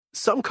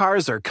Some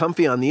cars are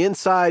comfy on the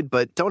inside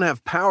but don't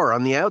have power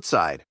on the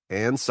outside.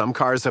 And some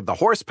cars have the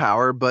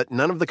horsepower but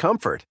none of the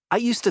comfort. I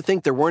used to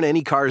think there weren't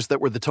any cars that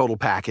were the total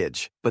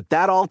package. But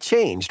that all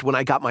changed when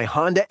I got my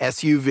Honda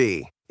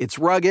SUV. It's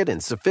rugged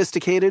and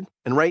sophisticated,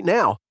 and right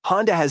now,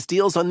 Honda has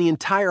deals on the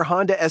entire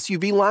Honda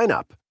SUV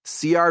lineup.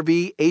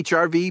 CR-V,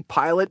 HR-V,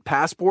 Pilot,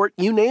 Passport,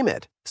 you name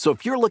it. So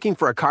if you're looking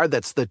for a car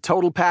that's the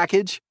total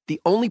package, the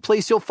only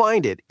place you'll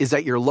find it is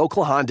at your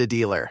local Honda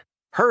dealer.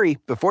 Hurry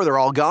before they're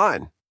all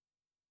gone.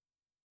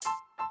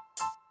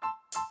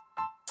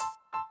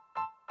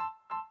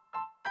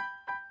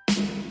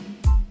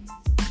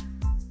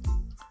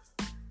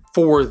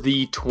 For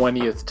the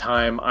 20th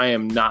time, I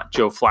am not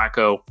Joe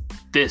Flacco.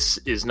 This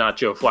is Not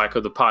Joe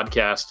Flacco, the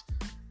podcast.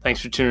 Thanks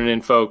for tuning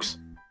in, folks.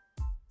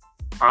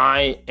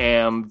 I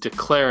am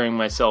declaring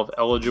myself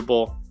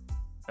eligible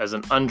as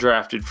an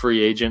undrafted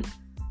free agent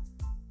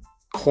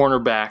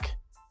cornerback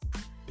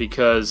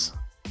because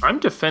I'm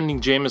defending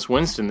Jameis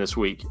Winston this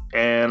week,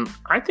 and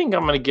I think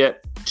I'm going to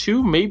get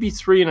 2, maybe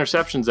 3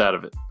 interceptions out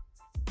of it.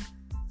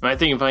 And I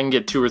think if I can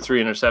get 2 or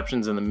 3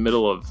 interceptions in the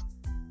middle of,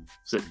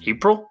 is it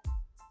April?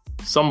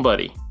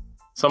 Somebody's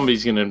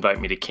going to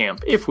invite me to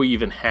camp, if we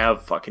even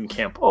have fucking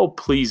camp. Oh,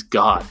 please,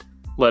 God,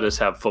 let us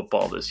have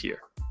football this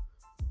year.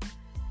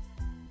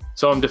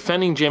 So I'm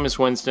defending Jameis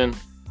Winston.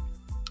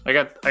 I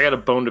got a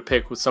bone to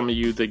pick with some of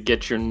you that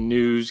get your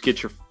news,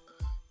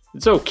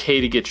 it's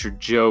okay to get your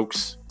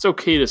jokes. It's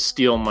okay to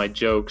steal my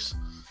jokes.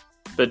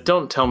 But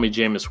don't tell me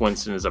Jameis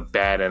Winston is a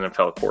bad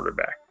NFL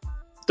quarterback.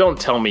 Don't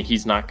tell me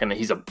he's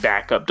a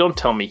backup. Don't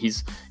tell me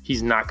he's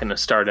not going to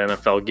start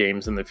NFL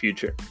games in the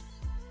future.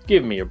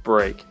 Give me a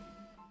break.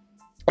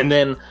 And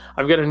then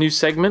I've got a new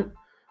segment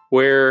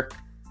where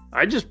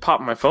I just pop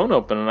my phone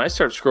open and I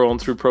start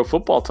scrolling through Pro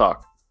Football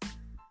Talk.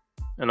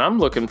 And I'm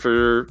looking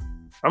for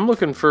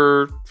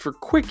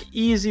quick,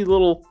 easy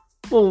little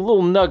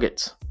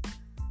nuggets.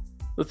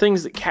 The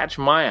things that catch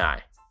my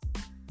eye.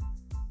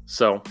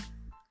 So,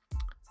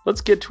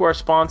 let's get to our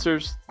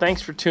sponsors.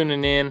 Thanks for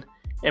tuning in.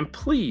 And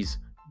please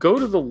go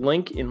to the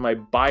link in my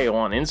bio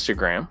on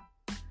Instagram.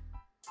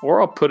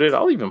 Or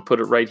I'll even put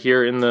it right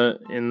here in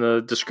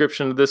the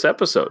description of this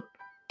episode.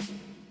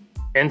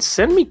 And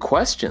send me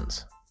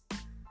questions.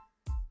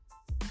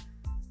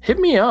 Hit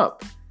me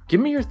up. Give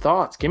me your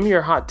thoughts. Give me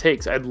your hot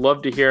takes. I'd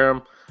love to hear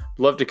them.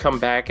 Love to come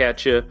back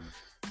at you.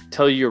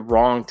 Tell you you're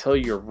wrong. Tell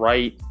you you're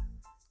right.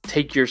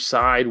 Take your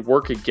side.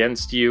 Work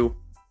against you.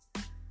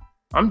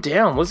 I'm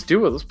down. Let's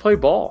do it. Let's play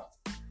ball.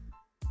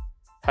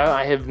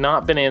 I have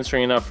not been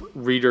answering enough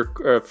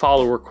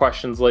follower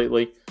questions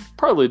lately.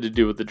 Partly to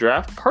do with the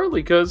draft.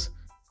 Partly because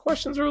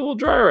questions are a little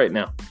dry right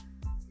now.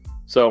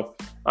 So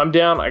I'm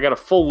down. I got a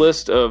full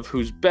list of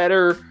who's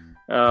better.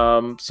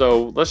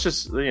 So let's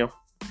just,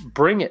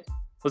 bring it.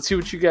 Let's see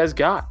what you guys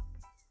got.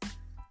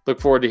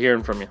 Look forward to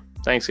hearing from you.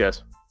 Thanks,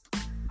 guys.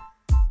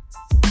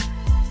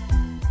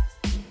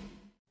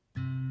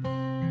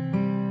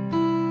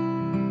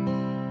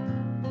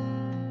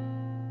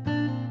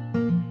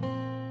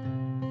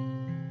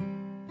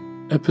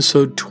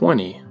 Episode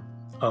 20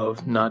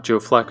 of Not Joe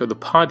Flacco, the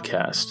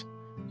podcast,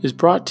 is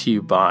brought to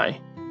you by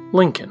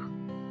Lincoln.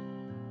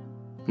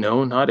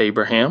 No, not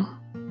Abraham.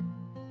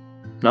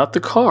 Not the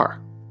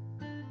car.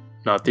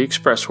 Not the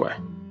expressway.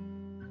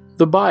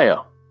 The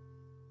bio.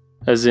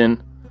 As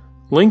in,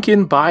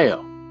 Lincoln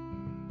Bio.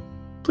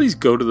 Please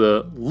go to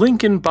the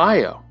Lincoln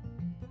Bio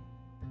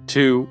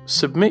to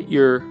submit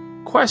your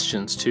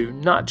questions to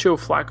Not Joe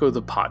Flacco,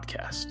 the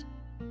podcast.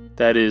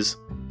 That is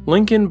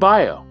Lincoln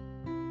Bio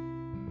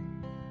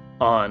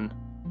on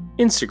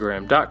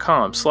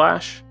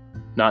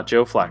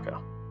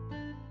Instagram.com/NotJoeFlacco.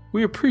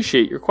 We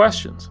appreciate your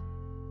questions.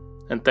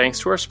 And thanks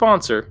to our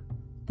sponsor,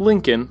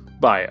 Lincoln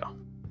Bio.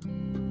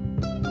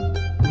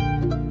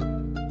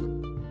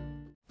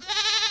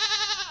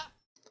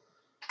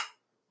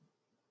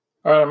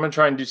 All right, I'm going to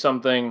try and do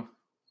something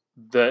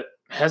that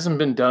hasn't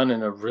been done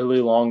in a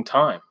really long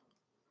time.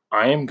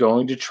 I am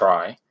going to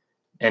try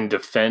and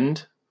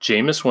defend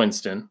Jameis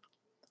Winston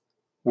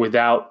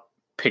without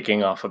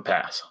picking off a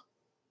pass.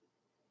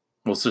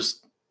 Well, it's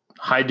just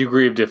high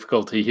degree of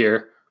difficulty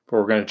here, but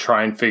we're going to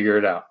try and figure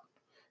it out.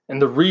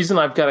 And the reason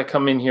I've got to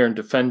come in here and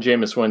defend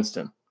Jameis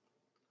Winston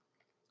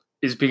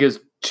is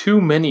because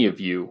too many of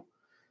you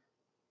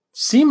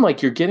seem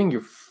like you're getting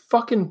your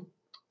fucking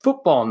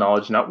football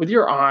knowledge, not with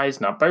your eyes,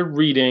 not by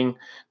reading,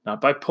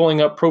 not by pulling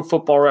up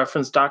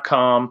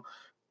profootballreference.com,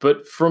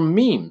 but from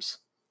memes.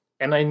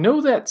 And I know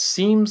that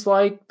seems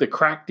like the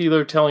crack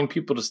dealer telling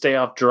people to stay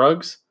off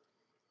drugs,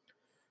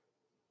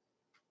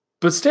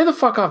 but stay the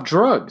fuck off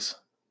drugs.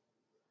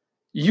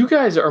 You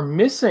guys are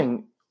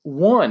missing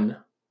one,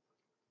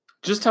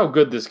 just how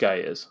good this guy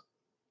is.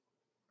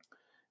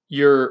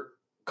 You're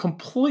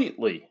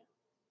completely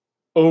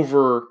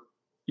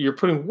you're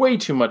putting way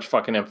too much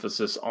fucking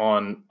emphasis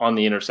on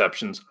the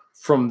interceptions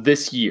from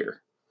this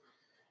year.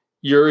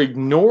 You're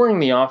ignoring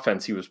the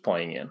offense he was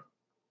playing in.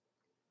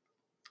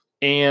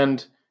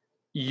 And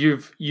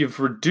you've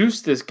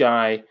reduced this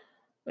guy,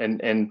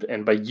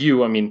 and by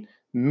you, I mean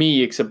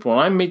me, except when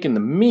I'm making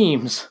the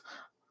memes,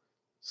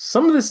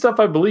 Some of this stuff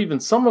I believe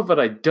and some of it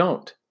I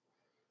don't.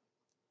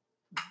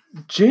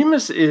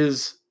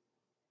 Jameis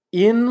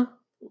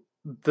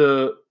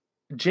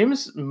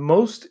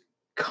most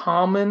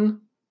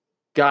common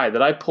guy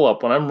that I pull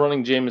up when I'm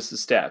running Jameis'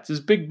 stats is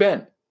Big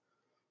Ben,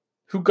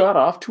 who got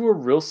off to a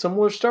real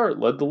similar start,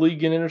 led the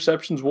league in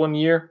interceptions one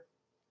year.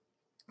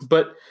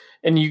 But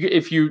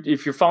if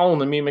you're following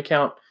the meme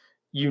account,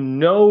 you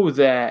know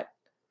the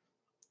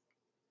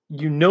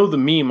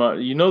meme I'm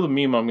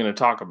going to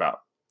talk about.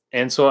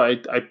 And so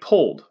I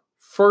pulled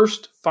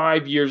first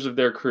 5 years of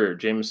their career.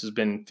 Jameis has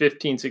been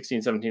 15,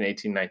 16, 17,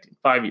 18, 19,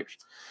 5 years.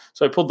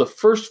 So I pulled the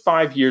first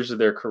 5 years of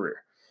their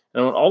career.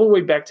 And I went all the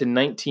way back to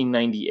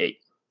 1998,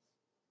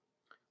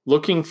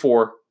 looking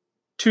for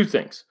two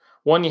things.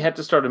 One, you had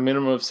to start a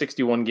minimum of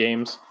 61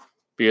 games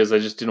because I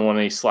just didn't want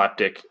any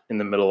slapdick in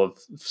the middle of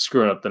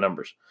screwing up the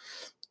numbers.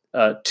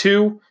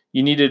 Two,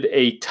 you needed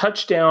a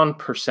touchdown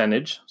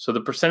percentage. So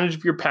the percentage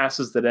of your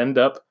passes that end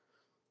up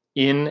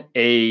in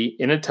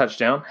a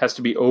touchdown has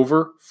to be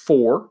over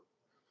 4,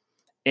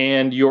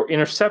 and your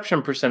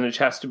interception percentage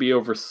has to be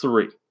over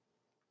 3.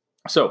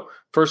 So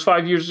first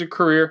 5 years of your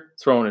career,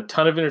 throwing a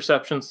ton of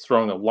interceptions,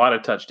 throwing a lot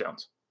of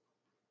touchdowns.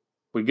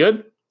 We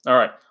good? All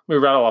right, let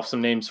me rattle off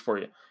some names for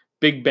you.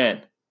 Big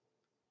Ben,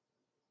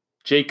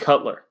 Jay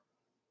Cutler,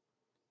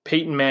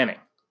 Peyton Manning,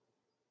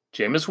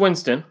 Jameis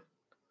Winston,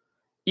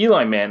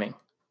 Eli Manning,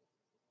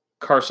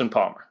 Carson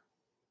Palmer.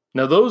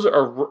 Now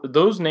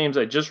those names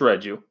I just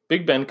read you,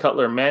 Big Ben,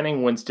 Cutler,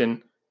 Manning,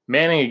 Winston,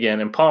 Manning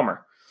again, and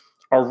Palmer,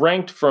 are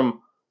ranked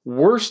from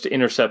worst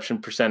interception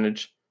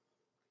percentage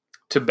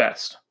to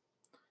best.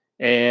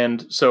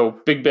 And so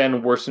Big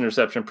Ben, worst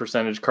interception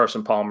percentage,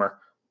 Carson Palmer,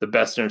 the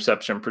best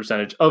interception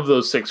percentage of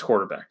those 6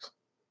 quarterbacks.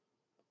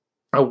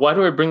 Now, why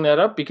do I bring that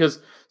up?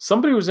 Because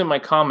somebody was in my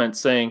comments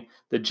saying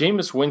that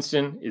Jameis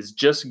Winston is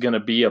just going to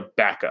be a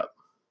backup.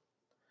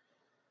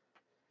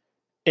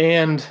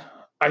 And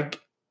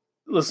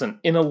listen,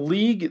 in a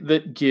league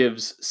that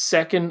gives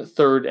second,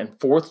 third, and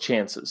fourth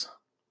chances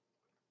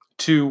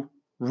to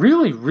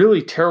really,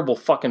 really terrible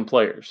fucking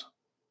players.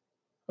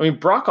 I mean,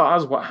 Brock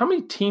Osweiler, how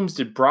many teams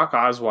did Brock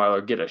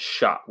Osweiler get a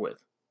shot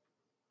with?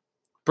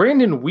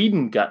 Brandon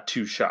Weeden got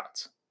 2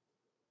 shots.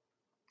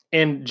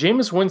 And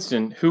Jameis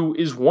Winston, who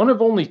is one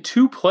of only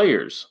 2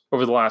 players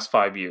over the last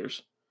 5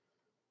 years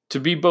to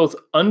be both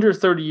under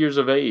 30 years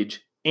of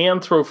age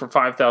and throw for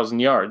 5,000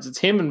 yards. It's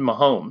him and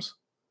Mahomes.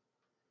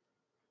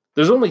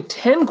 There's only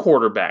 10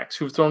 quarterbacks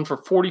who've thrown for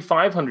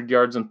 4,500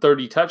 yards and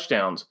 30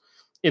 touchdowns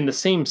in the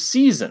same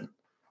season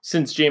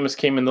since Jameis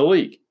came in the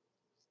league.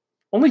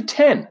 Only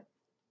 10.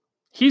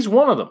 He's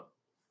one of them.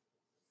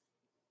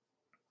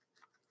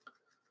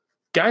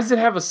 Guys that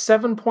have a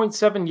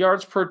 7.7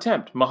 yards per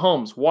attempt: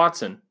 Mahomes,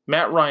 Watson,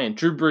 Matt Ryan,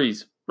 Drew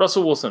Brees,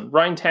 Russell Wilson,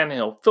 Ryan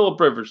Tannehill, Phillip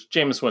Rivers,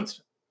 Jameis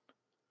Winston.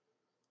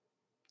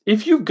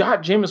 If you've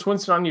got Jameis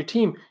Winston on your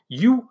team,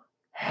 you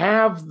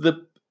have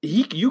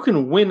you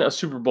can win a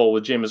Super Bowl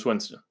with Jameis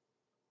Winston.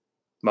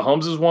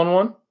 Mahomes has won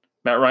one.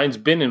 Matt Ryan's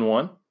been in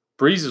one.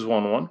 Brees has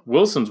won one.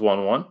 Wilson's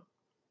won one.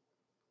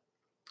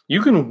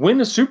 You can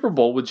win a Super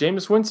Bowl with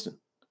Jameis Winston.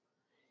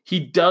 He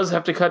does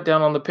have to cut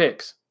down on the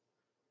picks.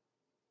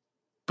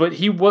 But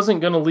he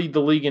wasn't going to lead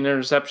the league in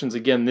interceptions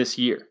again this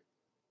year.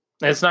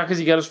 And it's not because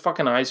he got his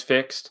fucking eyes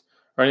fixed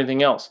or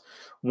anything else.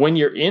 When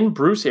you're in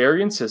Bruce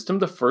Arians' system,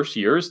 the first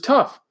year is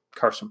tough.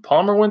 Carson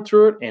Palmer went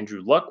through it.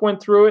 Andrew Luck went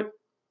through it.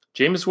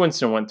 Jameis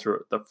Winston went through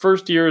it. The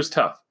first year is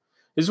tough.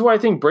 This is why I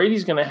think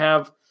Brady's going to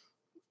have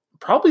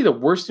probably the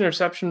worst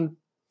interception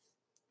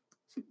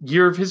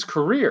year of his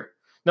career.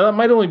 Now, that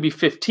might only be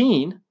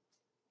 15.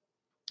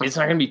 It's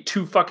not going to be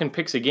 2 fucking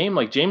picks a game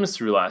like Jameis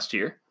threw last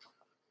year.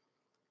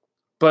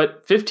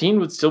 But 15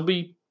 would still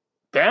be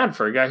bad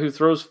for a guy who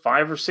throws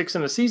 5 or 6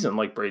 in a season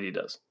like Brady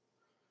does.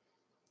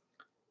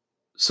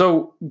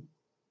 So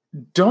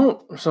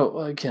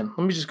again,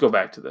 let me just go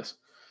back to this.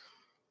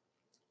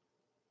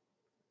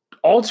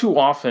 All too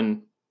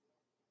often,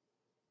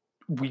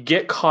 we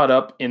get caught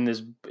up in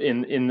this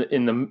in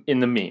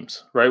the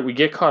memes, right? We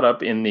get caught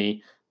up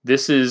in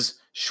this is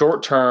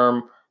short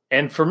term.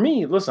 And for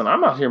me, listen,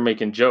 I'm out here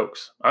making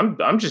jokes.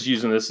 I'm just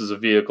using this as a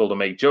vehicle to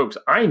make jokes.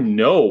 I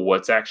know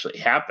what's actually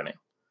happening.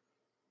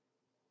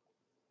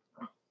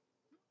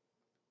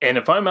 And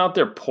if I'm out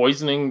there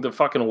poisoning the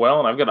fucking well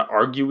and I've got to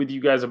argue with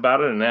you guys about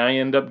it and I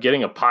end up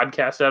getting a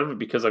podcast out of it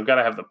because I've got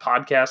to have the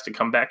podcast to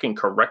come back and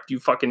correct you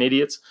fucking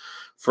idiots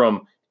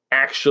from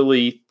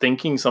actually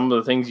thinking some of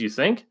the things you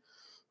think,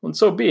 and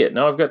so be it.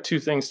 Now I've got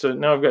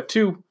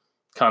 2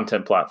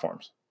 content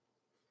platforms.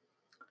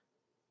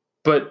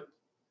 But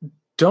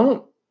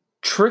don't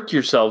trick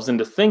yourselves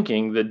into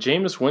thinking that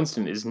Jameis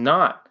Winston does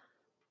not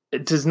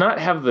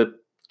have the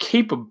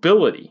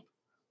capability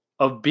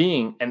of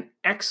being an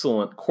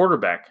excellent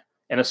quarterback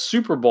and a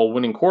Super Bowl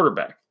winning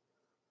quarterback.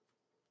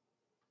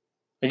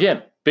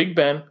 Again, Big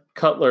Ben,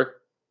 Cutler,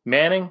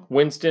 Manning,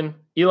 Winston,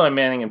 Eli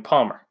Manning, and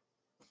Palmer.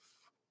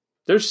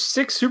 There's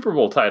 6 Super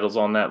Bowl titles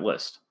on that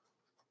list.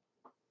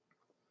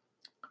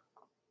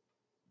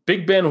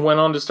 Big Ben went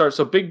on to start.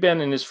 So Big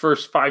Ben in his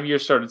first 5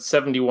 years started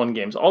 71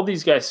 games. All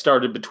these guys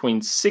started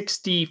between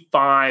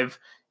 65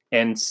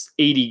 and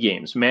 80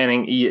 games.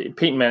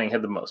 Peyton Manning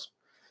had the most.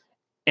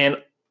 And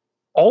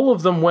all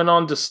of them went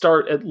on to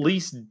start at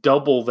least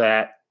double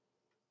that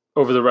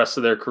over the rest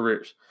of their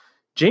careers.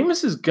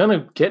 Jameis is going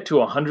to get to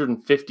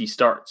 150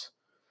 starts.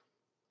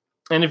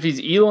 And if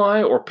he's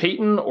Eli or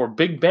Peyton or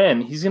Big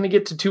Ben, he's going to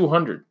get to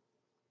 200.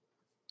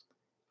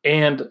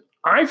 And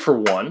I, for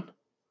one,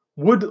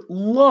 would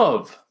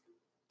love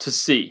to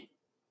see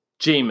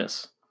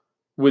Jameis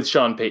with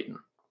Sean Payton.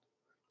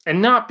 And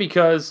not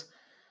because,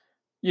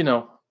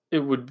 it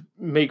would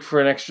make for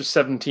an extra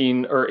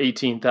 17 or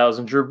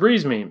 18,000 Drew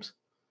Brees memes.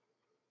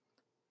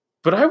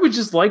 But I would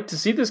just like to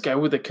see this guy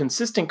with a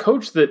consistent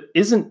coach that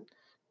isn't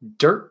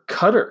Dirk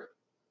Cutter.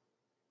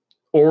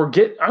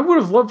 I would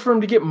have loved for him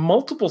to get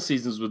multiple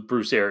seasons with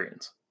Bruce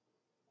Arians.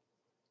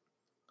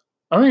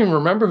 I don't even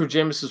remember who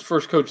Jameis's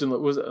first coach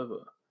was.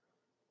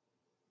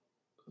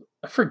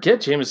 I forget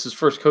Jameis's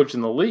first coach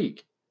in the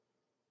league.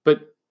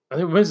 But I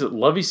think, what is it,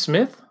 Lovie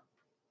Smith?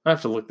 I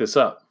have to look this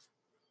up.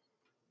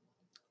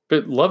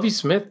 But Lovie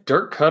Smith,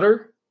 Dirk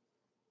Cutter,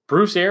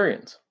 Bruce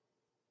Arians.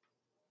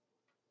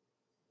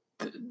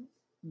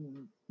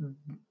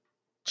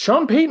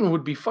 Sean Payton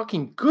would be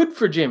fucking good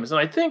for Jameis. And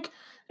I think,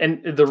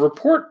 and the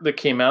report that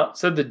came out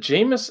said that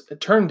Jameis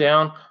turned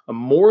down a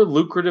more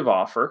lucrative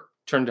offer,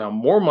 turned down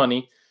more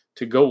money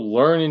to go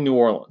learn in New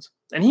Orleans.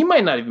 And he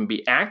might not even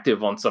be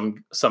active on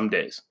some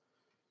days.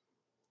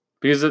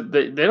 Because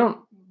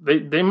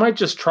they might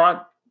just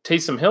trot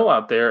Taysom Hill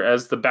out there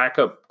as the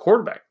backup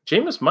quarterback.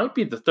 Jameis might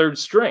be the third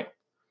string.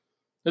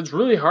 It's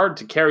really hard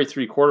to carry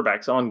three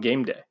quarterbacks on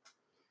game day.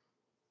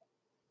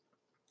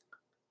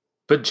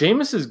 But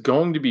Jameis is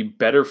going to be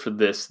better for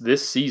this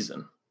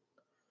season.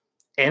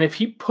 And if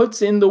he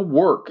puts in the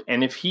work,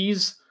 and if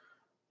he's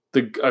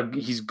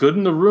good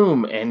in the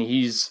room, and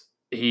he's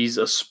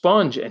a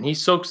sponge, and he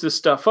soaks this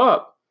stuff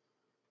up,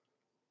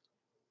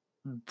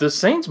 the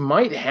Saints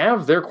might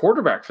have their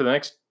quarterback for the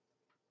next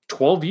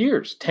 12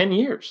 years, 10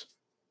 years.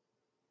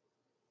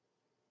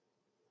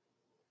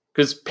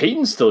 Because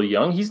Peyton's still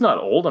young. He's not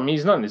old. I mean,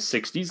 he's not in his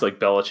 60s like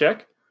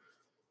Belichick.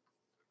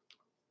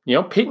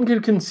 Peyton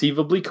could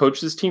conceivably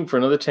coach this team for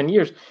another 10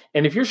 years.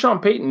 And if you're Sean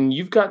Payton,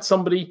 you've got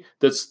somebody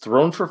that's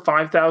thrown for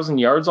 5,000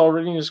 yards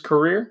already in his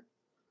career.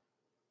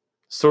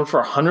 He's thrown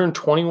for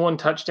 121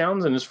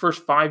 touchdowns in his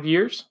first 5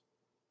 years.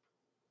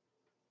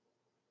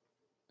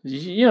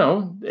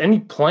 Any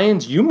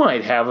plans you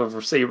might have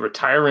of, say,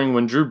 retiring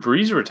when Drew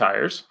Brees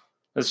retires.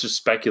 That's just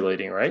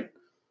speculating, right?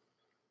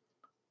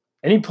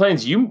 Any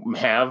plans you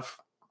have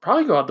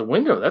probably go out the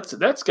window.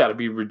 That's got to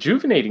be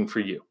rejuvenating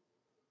for you.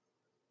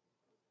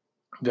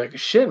 Be like,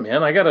 shit,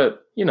 man, I gotta,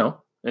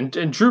 and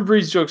Drew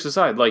Brees, jokes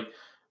aside, like,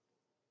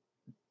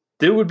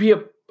 it would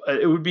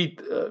be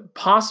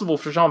possible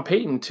for Sean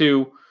Payton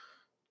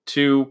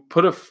to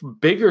put a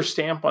bigger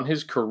stamp on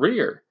his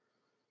career,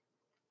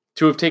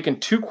 to have taken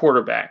two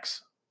quarterbacks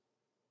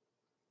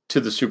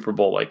to the Super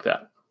Bowl like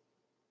that.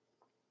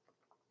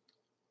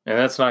 And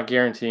that's not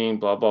guaranteeing,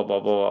 blah, blah, blah,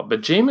 blah, blah.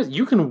 But Jameis,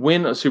 you can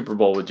win a Super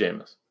Bowl with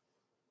Jameis.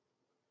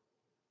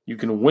 You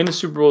can win a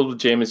Super Bowl with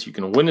Jameis. You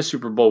can win a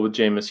Super Bowl with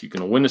Jameis. You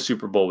can win a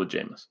Super Bowl with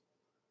Jameis.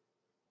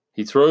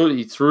 He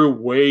threw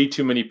way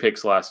too many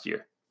picks last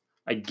year.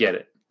 I get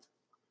it.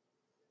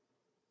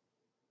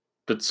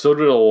 But so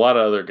did a lot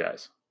of other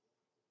guys.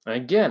 And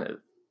again,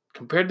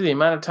 compared to the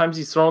amount of times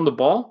he's thrown the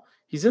ball,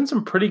 he's in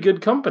some pretty good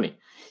company.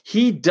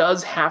 He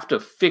does have to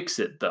fix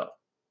it, though.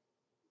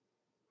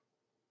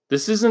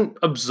 This isn't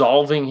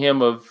absolving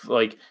him of,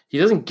 he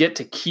doesn't get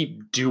to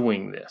keep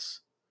doing this.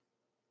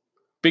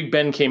 Big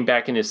Ben came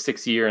back in his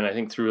sixth year and I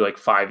think threw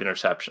 5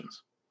 interceptions.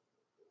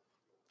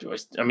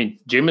 I mean,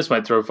 Jameis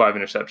might throw 5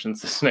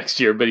 interceptions this next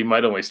year, but he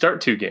might only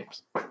start 2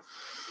 games.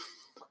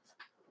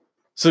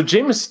 So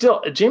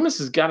Jameis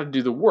has got to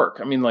do the work.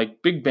 I mean,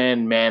 Big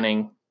Ben,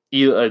 Manning,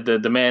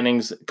 the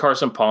Mannings,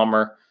 Carson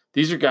Palmer,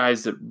 these are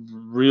guys that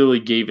really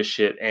gave a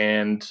shit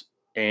and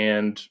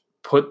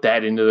put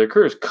that into their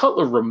careers.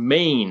 Cutler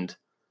remained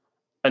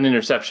an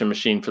interception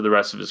machine for the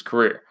rest of his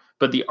career,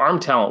 but the arm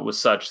talent was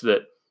such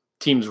that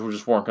teams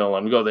just weren't going to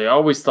let him go. They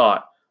always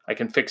thought, I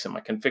can fix him.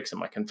 I can fix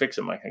him. I can fix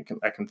him. I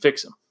can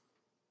fix him.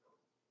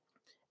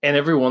 And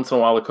every once in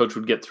a while, the coach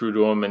would get through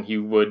to him and he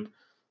would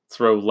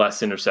throw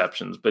less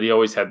interceptions, but he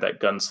always had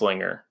that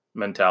gunslinger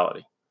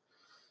mentality.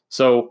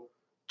 So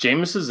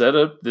Jameis is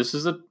this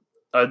is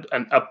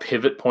a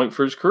pivot point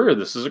for his career.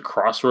 This is a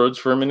crossroads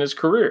for him in his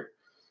career.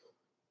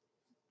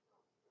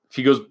 If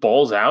he goes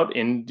balls out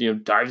and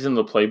dives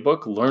into the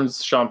playbook,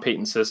 learns Sean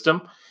Payton's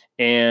system,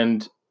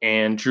 and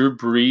Drew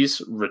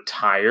Brees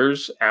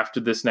retires after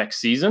this next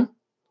season,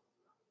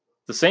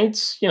 the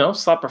Saints,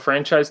 slap a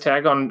franchise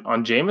tag on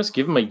Jameis,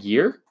 give him a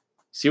year,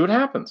 see what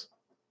happens.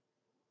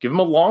 Give him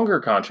a longer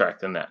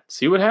contract than that,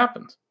 see what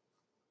happens.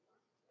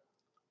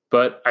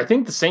 But I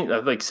think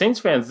Saints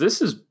fans,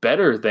 this is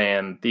better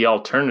than the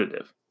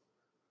alternative.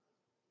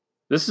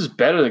 This is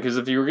better because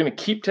if you were going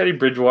to keep Teddy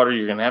Bridgewater,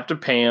 you're going to have to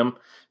pay him.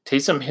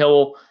 Taysom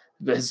Hill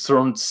has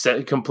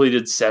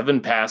completed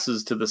 7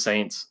 passes to the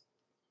Saints.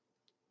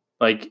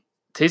 Like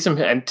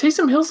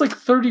Taysom Hill's like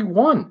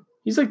 31.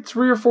 He's like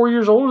 3 or 4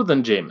 years older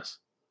than Jameis.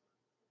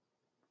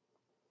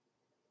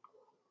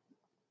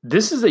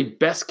 This is a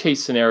best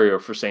case scenario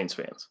for Saints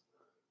fans,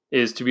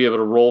 is to be able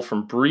to roll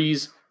from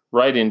Breeze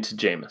right into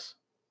Jameis.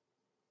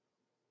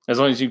 As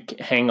long as you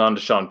hang on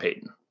to Sean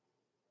Payton.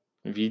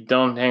 If you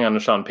don't hang on to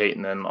Sean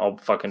Payton, then all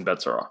fucking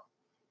bets are off.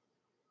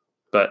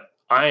 But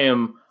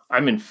I'm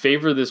in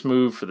favor of this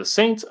move for the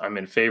Saints. I'm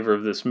in favor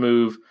of this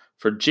move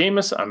for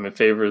Jameis. I'm in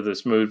favor of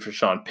this move for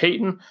Sean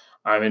Payton.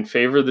 I'm in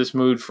favor of this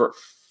move for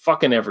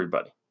fucking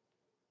everybody.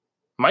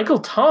 Michael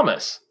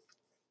Thomas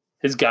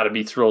has got to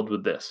be thrilled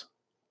with this.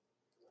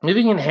 If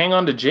he can hang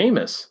on to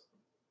Jameis,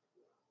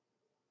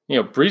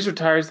 Breeze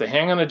retires, they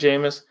hang on to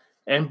Jameis,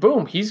 and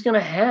boom, he's going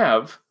to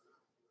have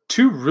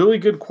 2 really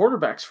good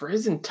quarterbacks for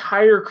his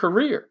entire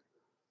career.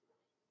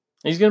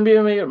 He's going to be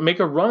able to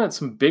make a run at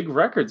some big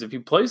records if he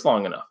plays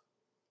long enough.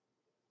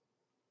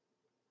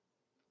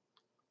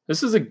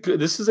 This is a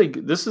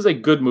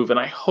good move, and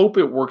I hope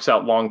it works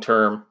out long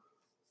term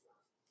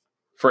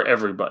for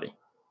everybody.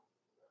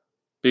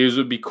 Because it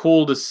would be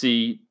cool to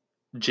see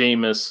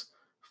Jameis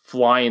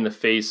fly in the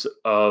face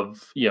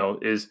of,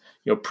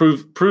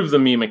 prove the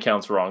meme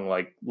accounts wrong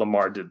like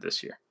Lamar did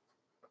this year.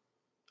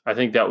 I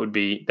think that would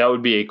be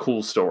a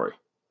cool story.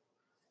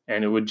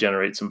 And it would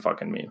generate some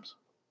fucking memes.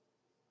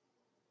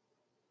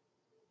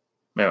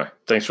 Anyway,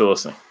 thanks for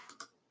listening.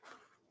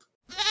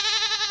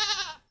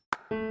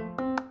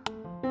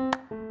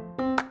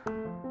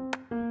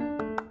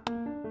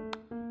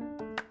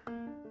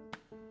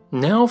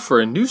 Now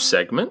for a new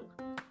segment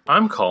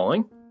I'm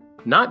calling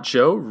Not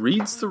Joe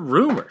Reads the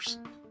Rumors,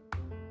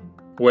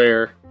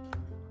 where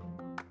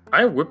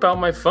I whip out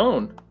my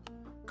phone,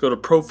 go to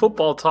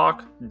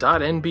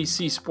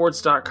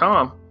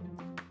profootballtalk.nbcsports.com,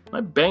 and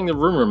I bang the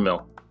rumor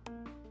mill.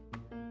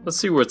 Let's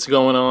see what's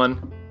going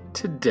on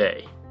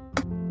today.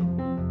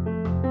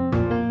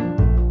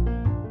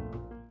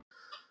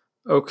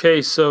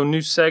 Okay, so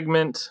new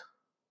segment.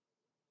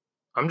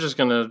 I'm just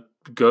going to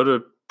go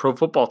to Pro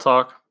Football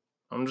Talk.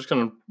 I'm just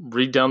going to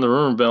read down the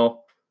rumor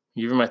mill,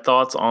 give you my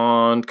thoughts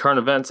on current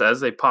events as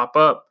they pop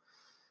up.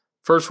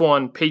 First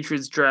one,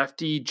 Patriots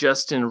draftee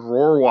Justin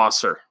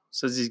Rohrwasser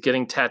says he's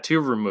getting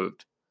tattoo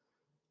removed.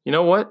 You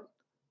know what?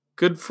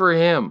 Good for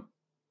him.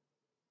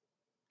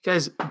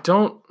 Guys,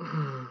 some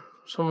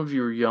of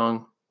you are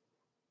young.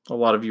 A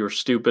lot of you are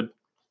stupid.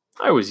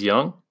 I was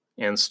young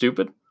and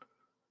stupid.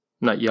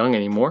 I'm not young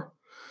anymore.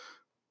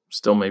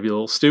 Still maybe a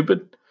little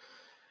stupid.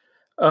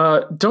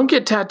 Don't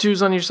get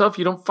tattoos on yourself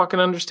you don't fucking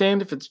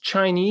understand. If it's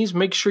Chinese,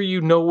 make sure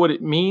you know what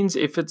it means.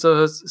 If it's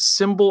a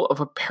symbol of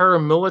a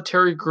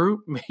paramilitary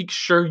group, make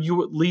sure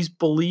you at least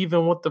believe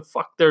in what the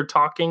fuck they're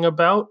talking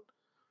about.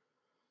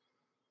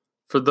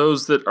 For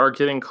those that are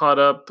getting caught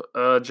up,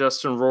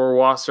 Justin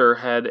Rohrwasser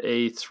had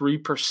a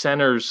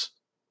 3%ers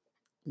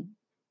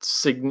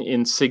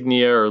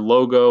insignia or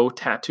logo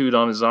tattooed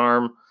on his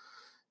arm.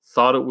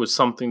 Thought it was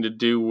something to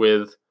do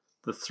with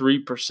the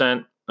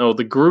 3%. No,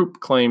 the group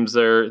claims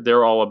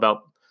they're all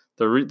about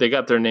they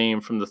got their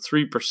name from the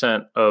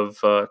 3%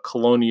 of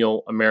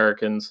colonial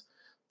Americans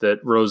that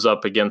rose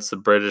up against the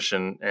British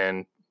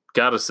and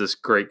got us this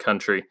great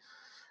country.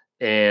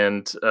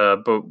 And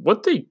but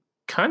what they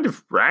kind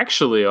of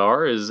actually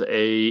are is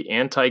a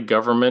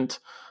anti-government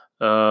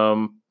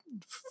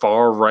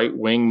far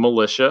right-wing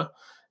militia.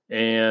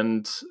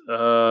 And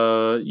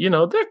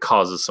that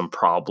causes some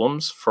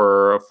problems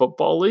for a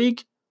football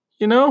league,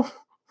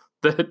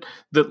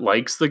 that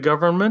likes the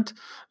government,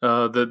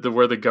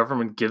 where the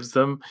government gives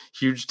them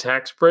huge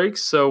tax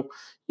breaks. So,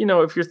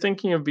 if you're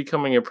thinking of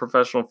becoming a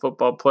professional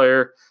football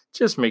player,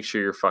 just make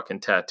sure your fucking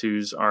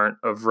tattoos aren't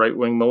of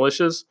right-wing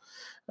militias.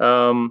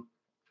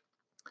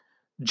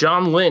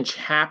 John Lynch,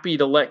 happy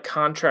to let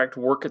contract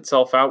work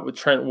itself out with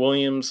Trent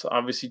Williams.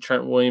 Obviously,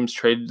 Trent Williams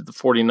traded to the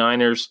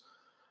 49ers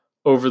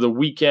over the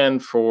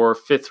weekend for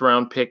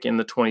 5th-round pick in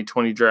the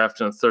 2020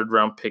 draft and a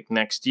 3rd-round pick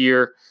next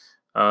year.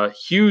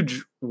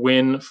 Huge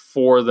win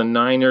for the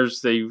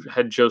Niners. They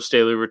had Joe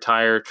Staley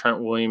retire. Trent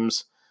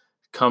Williams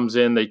comes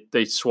in.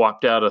 They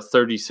swapped out a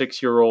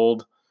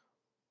 36-year-old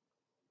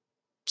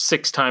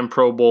 6-time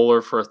Pro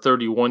Bowler for a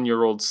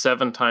 31-year-old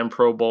 7-time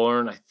Pro Bowler.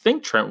 And I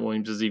think Trent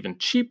Williams is even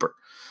cheaper.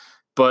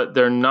 But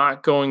they're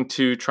not going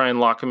to try and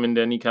lock him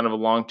into any kind of a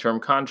long-term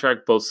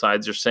contract. Both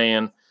sides are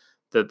saying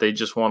that they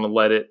just want to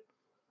let it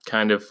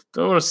they want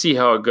to see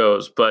how it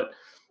goes. But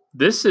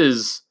this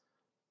is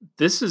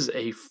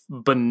a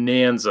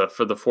bonanza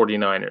for the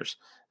 49ers.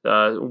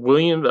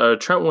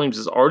 Trent Williams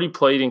has already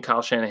played in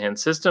Kyle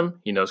Shanahan's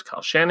system. He knows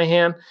Kyle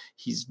Shanahan.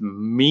 He's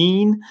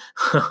mean.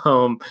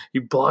 He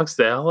blocks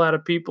the hell out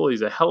of people.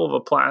 He's a hell of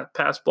a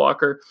pass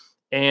blocker.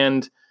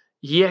 And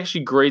he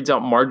actually grades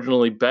out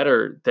marginally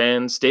better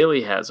than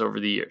Staley has over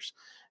the years.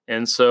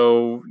 And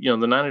so,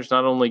 the Niners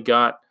not only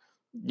got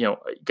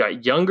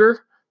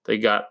younger, they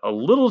got a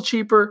little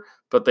cheaper,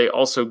 but they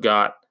also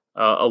got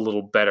a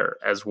little better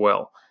as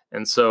well.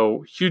 And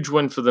so, huge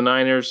win for the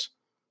Niners.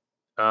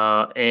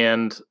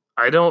 And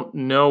I don't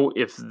know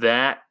if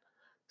that.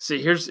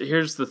 See,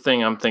 here's the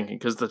thing I'm thinking,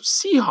 because the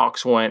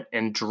Seahawks went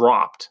and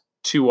dropped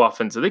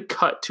they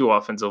cut 2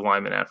 offensive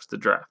linemen after the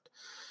draft,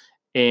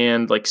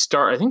 and like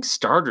I think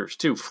starters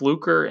too,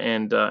 Fluker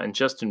and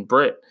Justin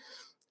Britt,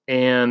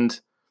 and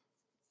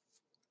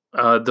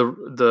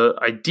the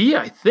idea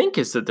I think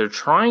is that they're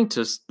trying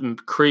to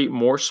create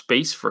more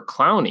space for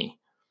Clowney,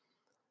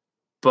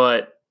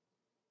 but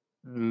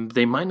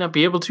they might not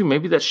be able to.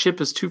 Maybe that ship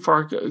is too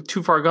far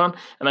gone,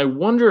 and I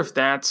wonder if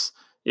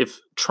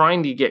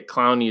trying to get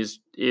Clowney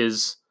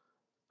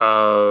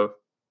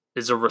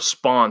is a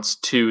response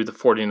to the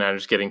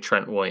 49ers getting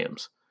Trent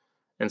Williams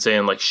and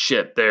saying like,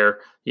 shit,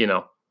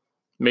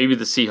 maybe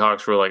the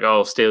Seahawks were like,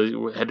 oh,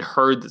 Staley had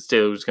heard that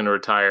Staley was going to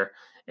retire,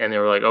 and they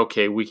were like,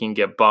 okay, we can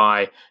get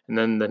by. And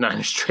then the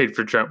Niners trade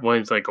for Trent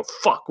Williams, like, oh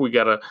fuck, we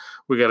gotta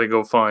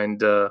go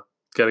find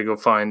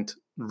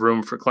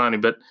room for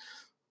Clowney. But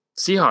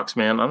Seahawks,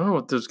 man, I don't know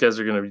what those guys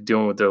are going to be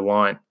doing with their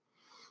line.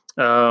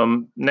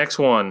 Next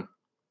one,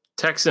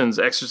 Texans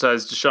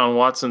exercise Deshaun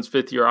Watson's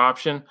 5th-year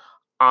option.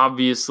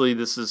 Obviously,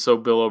 this is so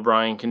Bill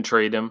O'Brien can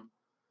trade him.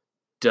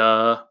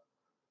 Duh.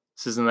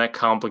 This isn't that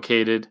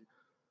complicated.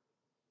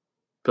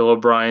 Bill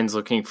O'Brien's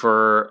looking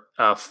for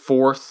a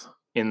 4th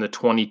in the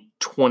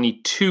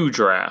 2022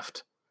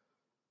 draft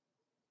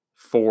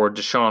for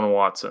Deshaun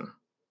Watson.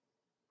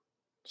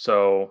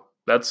 So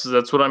that's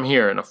what I'm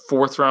hearing. A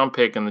 4th-round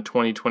pick in the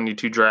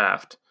 2022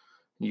 draft.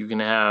 You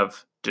can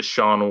have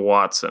Deshaun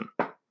Watson.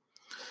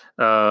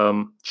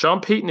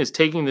 Sean Payton is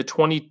taking the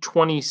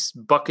 2020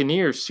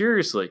 Buccaneers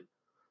seriously.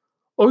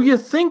 Oh, you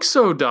think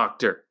so,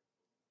 Doctor?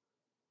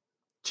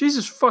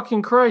 Jesus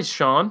fucking Christ,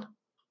 Sean.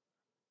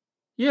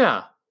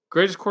 Yeah.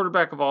 Greatest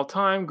quarterback of all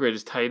time,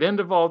 greatest tight end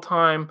of all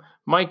time,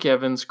 Mike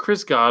Evans,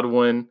 Chris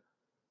Godwin,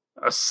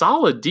 a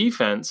solid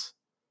defense.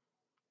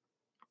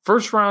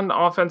 1st-round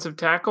offensive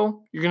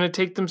tackle, you're going to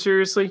take them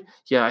seriously?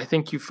 Yeah, I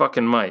think you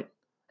fucking might.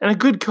 And a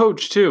good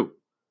coach, too.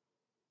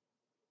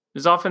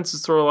 His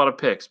offenses throw a lot of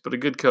picks, but a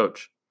good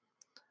coach.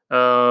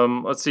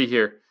 Let's see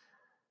here.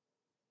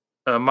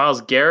 Myles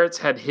Garrett's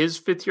had his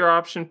 5th-year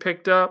option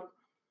picked up.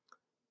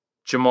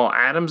 Jamal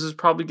Adams is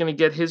probably going to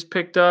get his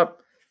picked up.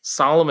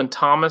 Solomon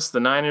Thomas, the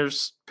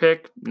Niners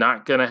pick,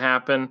 not going to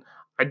happen.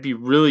 I'd be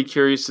really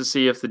curious to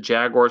see if the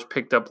Jaguars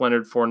picked up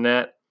Leonard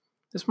Fournette.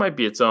 This might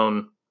be its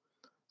own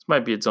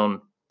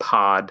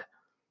pod.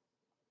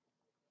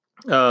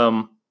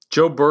 Joe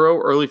Burrow,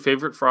 early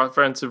favorite for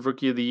Offensive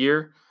Rookie of the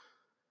Year.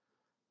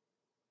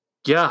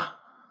 Yeah,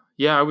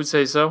 I would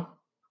say so.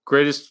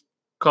 Greatest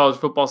college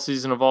football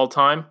season of all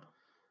time.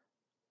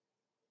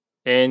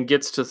 And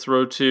gets to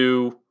throw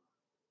to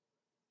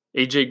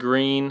AJ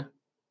Green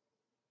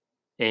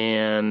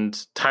and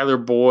Tyler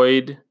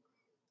Boyd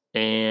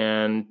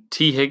and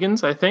T.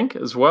 Higgins, I think,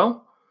 as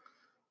well.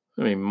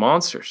 I mean,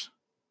 monsters.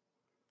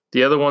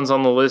 The other ones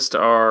on the list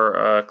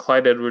are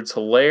Clyde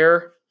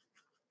Edwards-Helaire,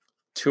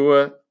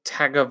 Tua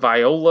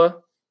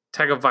Tagovailoa,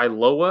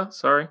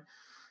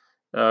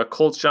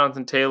 Colts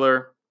Jonathan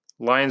Taylor,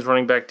 Lions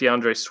running back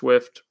DeAndre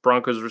Swift,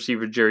 Broncos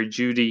receiver Jerry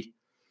Jeudy,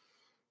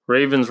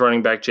 Ravens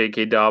running back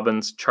J.K.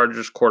 Dobbins,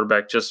 Chargers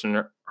quarterback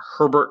Justin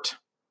Herbert.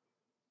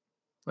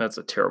 That's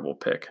a terrible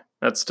pick.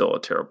 That's still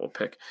a terrible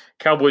pick.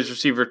 Cowboys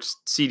receiver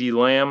CeeDee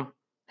Lamb,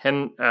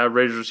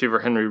 Raiders receiver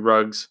Henry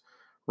Ruggs,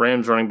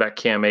 Rams running back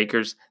Cam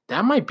Akers.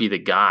 That might be the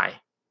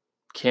guy.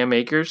 Cam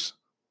Akers,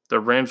 the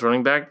Rams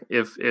running back.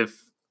 If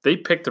they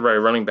pick the right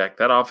running back,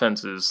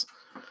 that's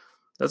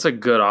a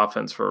good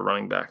offense for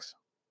running backs.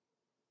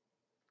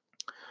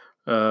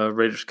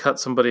 Raiders cut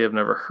somebody I've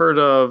never heard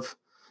of.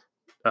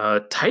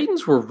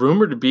 Titans were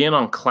rumored to be in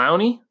on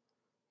Clowney.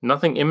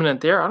 Nothing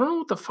imminent there. I don't know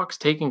what the fuck's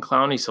taking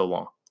Clowney so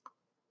long.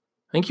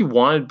 I think he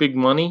wanted big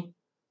money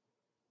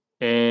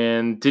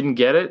and didn't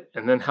get it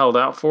and then held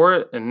out for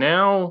it. And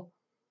now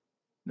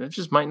that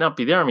just might not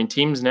be there. I mean,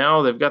 teams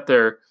now, they've got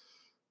their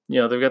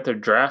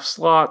draft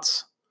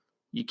slots.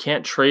 You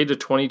can't trade a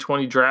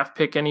 2020 draft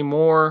pick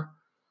anymore.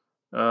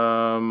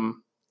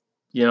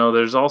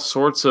 There's all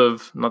sorts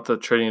of, not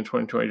that trading a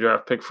 2020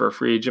 draft pick for a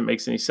free agent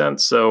makes any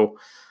sense. So,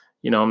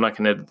 I'm not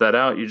going to edit that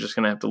out. You're just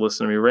going to have to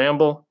listen to me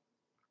ramble.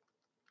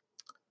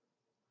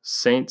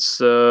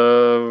 Saints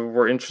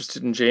were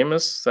interested in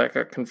Jameis. That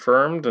got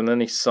confirmed, and then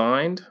he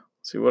signed.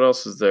 Let's see what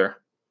else is there.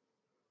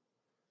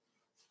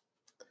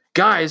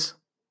 Guys,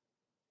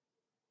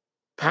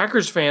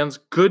 Packers fans,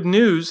 good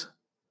news.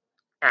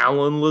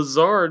 Allen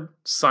Lazard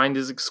signed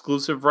his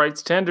exclusive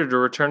rights tender to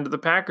return to the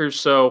Packers,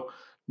 so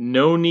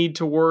no need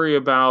to worry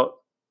about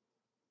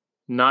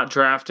not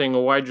drafting a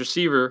wide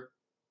receiver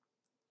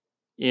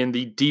in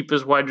the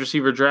deepest wide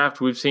receiver draft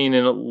we've seen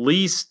in at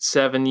least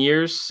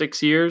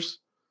 6 years.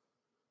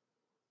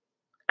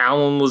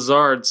 Allen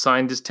Lazard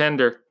signed his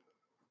tender.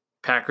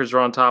 Packers are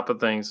on top of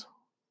things.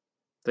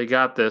 They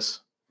got this.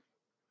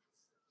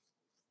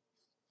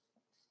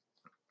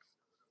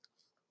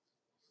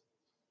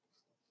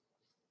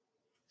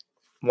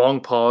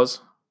 Long pause.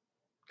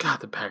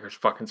 God, the Packers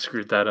fucking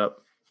screwed that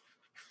up.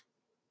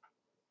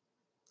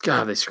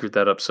 God, they screwed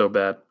that up so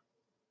bad.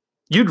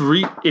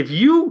 If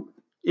you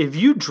if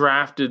you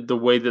drafted the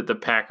way that the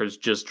Packers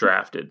just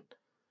drafted,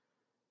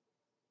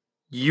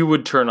 you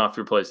would turn off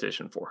your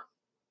PlayStation 4.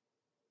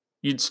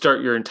 You'd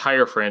start your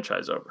entire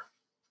franchise over.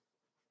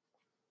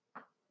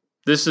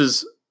 This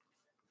is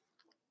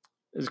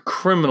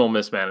criminal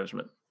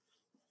mismanagement.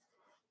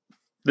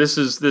 This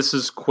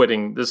is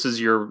quitting. This is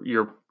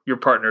your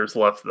partner's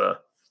left the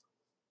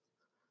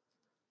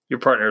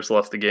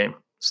game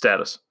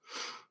status.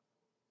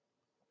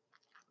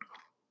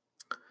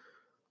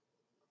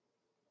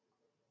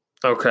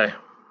 Okay.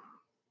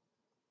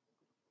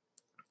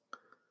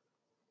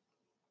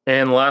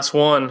 And last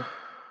one.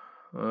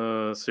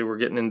 Let's see, we're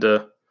getting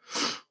into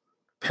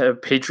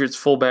Patriots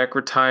fullback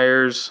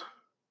retires.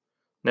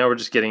 Now we're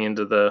just getting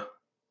into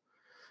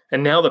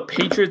and now the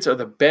Patriots are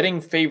the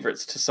betting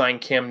favorites to sign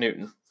Cam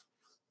Newton.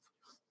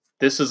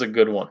 This is a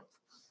good one.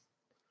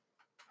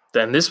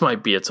 Then this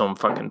might be its own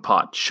fucking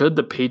pot. Should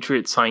the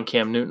Patriots sign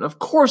Cam Newton? Of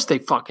course they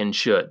fucking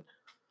should.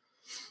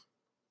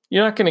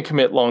 You're not going to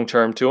commit long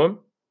term to him.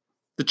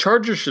 The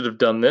Chargers should have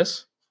done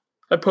this.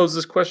 I posed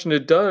this question to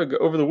Doug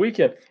over the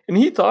weekend, and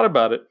he thought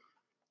about it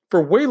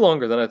for way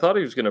longer than I thought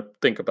he was going to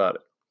think about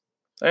it.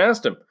 I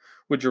asked him,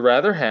 would you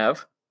rather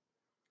have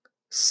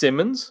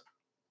Simmons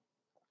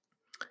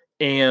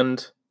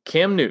and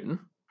Cam Newton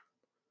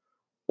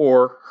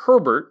or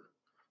Herbert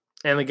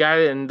and the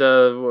guy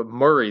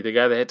Murray, the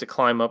guy that had to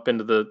climb up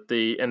into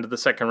the end of the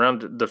second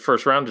round, the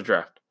first round of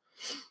draft?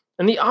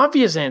 And the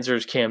obvious answer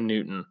is Cam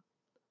Newton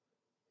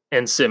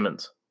and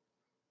Simmons.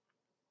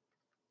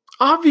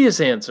 Obvious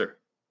answer.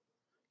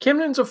 Cam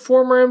Newton's a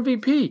former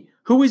MVP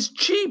who is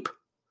cheap.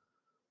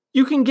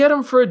 You can get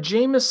him for a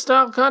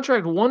Jameis-style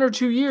contract, 1 or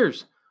 2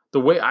 years. The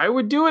way I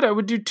would do it, I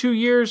would do 2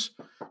 years,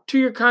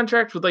 2-year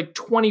contract with like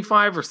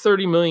 25 or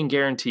 30 million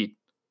guaranteed.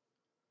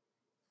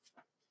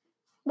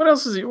 What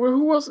else is he?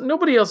 Who else?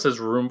 Nobody else has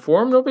room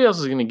for him. Nobody else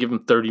is going to give him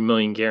 30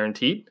 million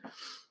guaranteed.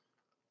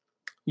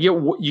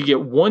 You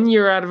get 1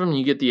 year out of him.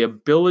 You get the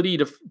ability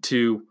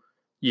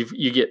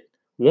you get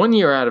 1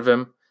 year out of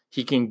him.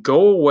 He can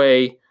go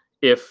away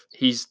if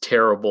he's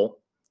terrible.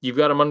 You've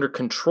got him under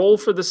control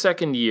for the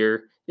second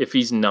year if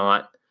he's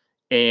not.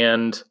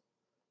 And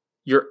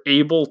you're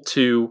able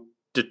to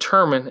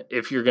determine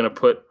if you're going to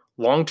put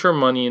long-term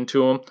money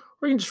into him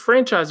or you can just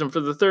franchise him for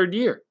the third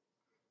year.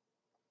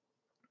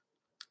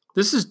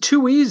 This is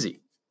too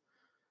easy.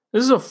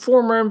 This is a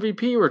former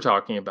MVP we're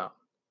talking about.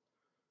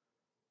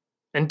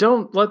 And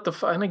don't let the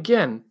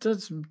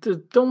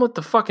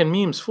fucking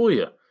memes fool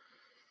you.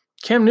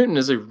 Cam Newton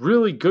is a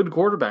really good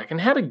quarterback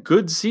and had a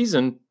good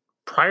season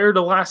prior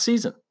to last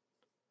season.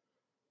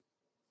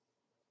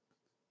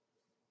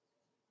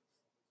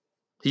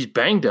 He's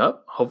banged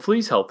up. Hopefully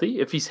he's healthy.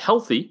 If he's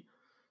healthy,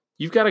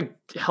 you've got a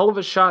hell of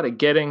a shot at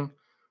getting,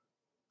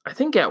 I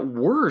think at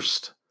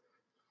worst,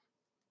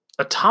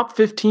 a top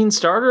 15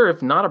 starter,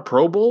 if not a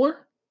Pro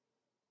Bowler.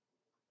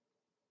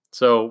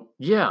 So,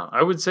 yeah,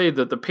 I would say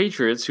that the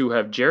Patriots, who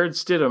have Jared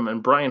Stidham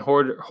and Brian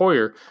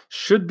Hoyer,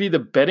 should be the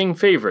betting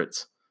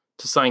favorites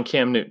to sign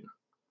Cam Newton.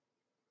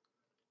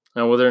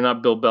 Now, whether or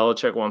not Bill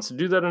Belichick wants to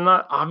do that or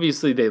not,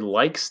 obviously they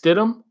like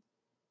Stidham.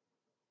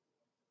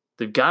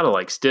 They've got to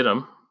like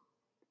Stidham.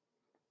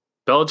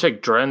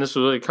 Belichick, and this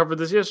was, I covered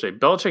this yesterday,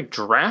 Belichick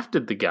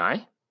drafted the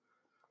guy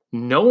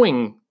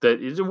knowing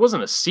that it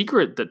wasn't a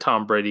secret that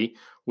Tom Brady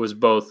was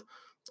both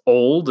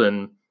old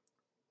and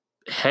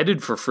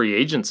headed for free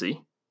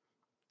agency.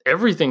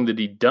 Everything that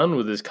he'd done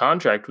with his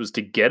contract was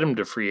to get him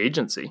to free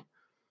agency.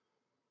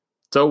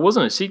 So it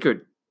wasn't a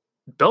secret.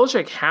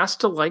 Belichick has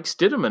to like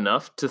Stidham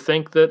enough to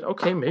think that,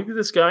 okay, maybe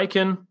this guy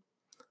can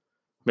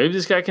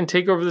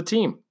take over the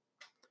team.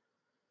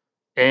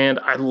 And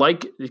I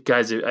like,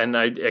 guys, and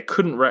I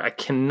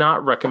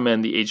cannot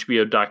recommend the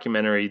HBO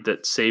documentary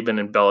that Saban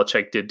and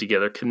Belichick did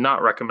together.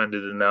 Cannot recommend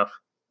it enough.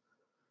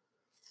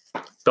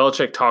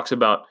 Belichick talks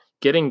about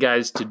getting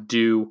guys to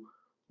do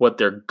what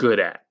they're good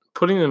at,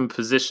 putting them in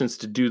positions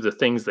to do the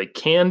things they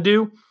can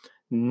do,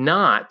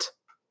 not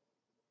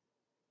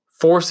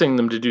forcing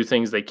them to do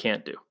things they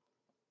can't do.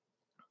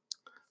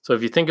 So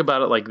if you think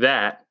about it like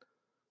that,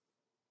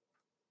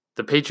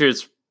 the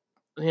Patriots,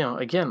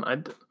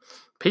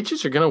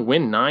 Patriots are going to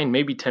win 9,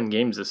 maybe 10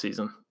 games this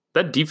season.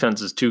 That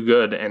defense is too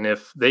good, and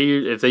if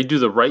they do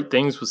the right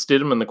things with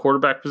Stidham in the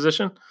quarterback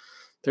position,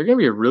 they're going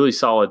to be a really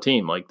solid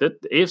team. Like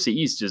that, the AFC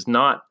East is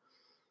not,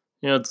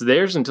 it's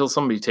theirs until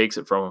somebody takes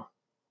it from them.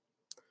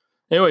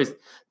 Anyways,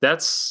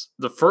 that's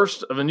the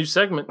first of a new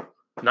segment.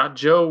 Not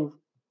Joe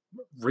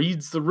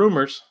reads the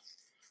rumors.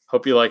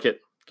 Hope you like it.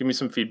 Give me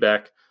some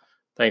feedback.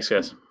 Thanks,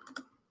 guys.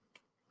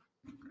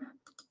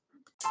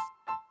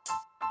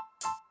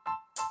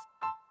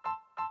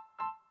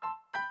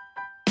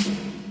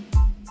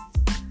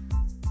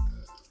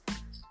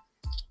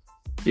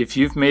 If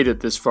you've made it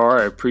this far,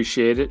 I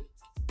appreciate it.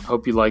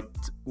 Hope you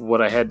liked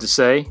what I had to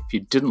say. If you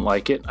didn't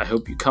like it, I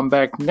hope you come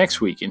back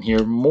next week and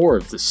hear more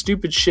of the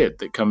stupid shit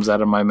that comes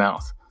out of my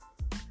mouth.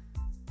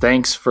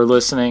 Thanks for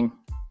listening.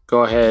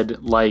 Go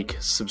ahead, like,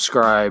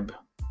 subscribe,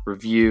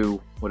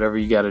 review, whatever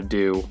you got to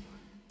do.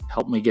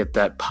 Help me get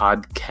that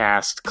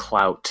podcast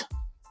clout.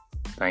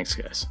 Thanks,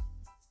 guys.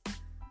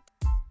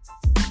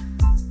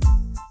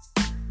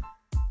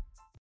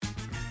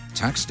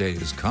 Tax day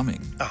is coming.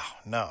 Oh,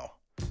 no.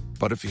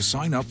 But if you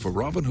sign up for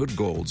Robinhood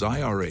Gold's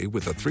IRA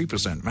with a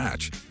 3%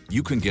 match,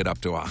 you can get up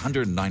to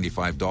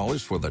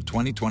 $195 for the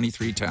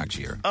 2023 tax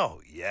year. Oh,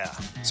 yeah.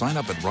 Sign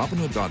up at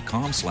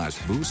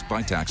Robinhood.com/boost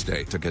by tax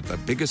day to get the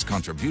biggest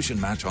contribution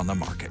match on the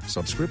market.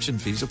 Subscription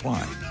fees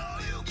apply.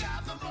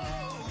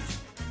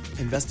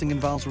 Investing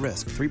involves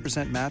risk.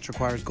 3% match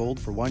requires gold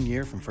for 1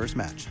 year from first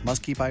match.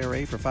 Must keep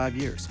IRA for 5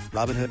 years.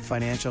 Robinhood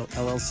Financial,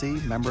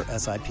 LLC, member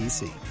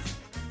SIPC.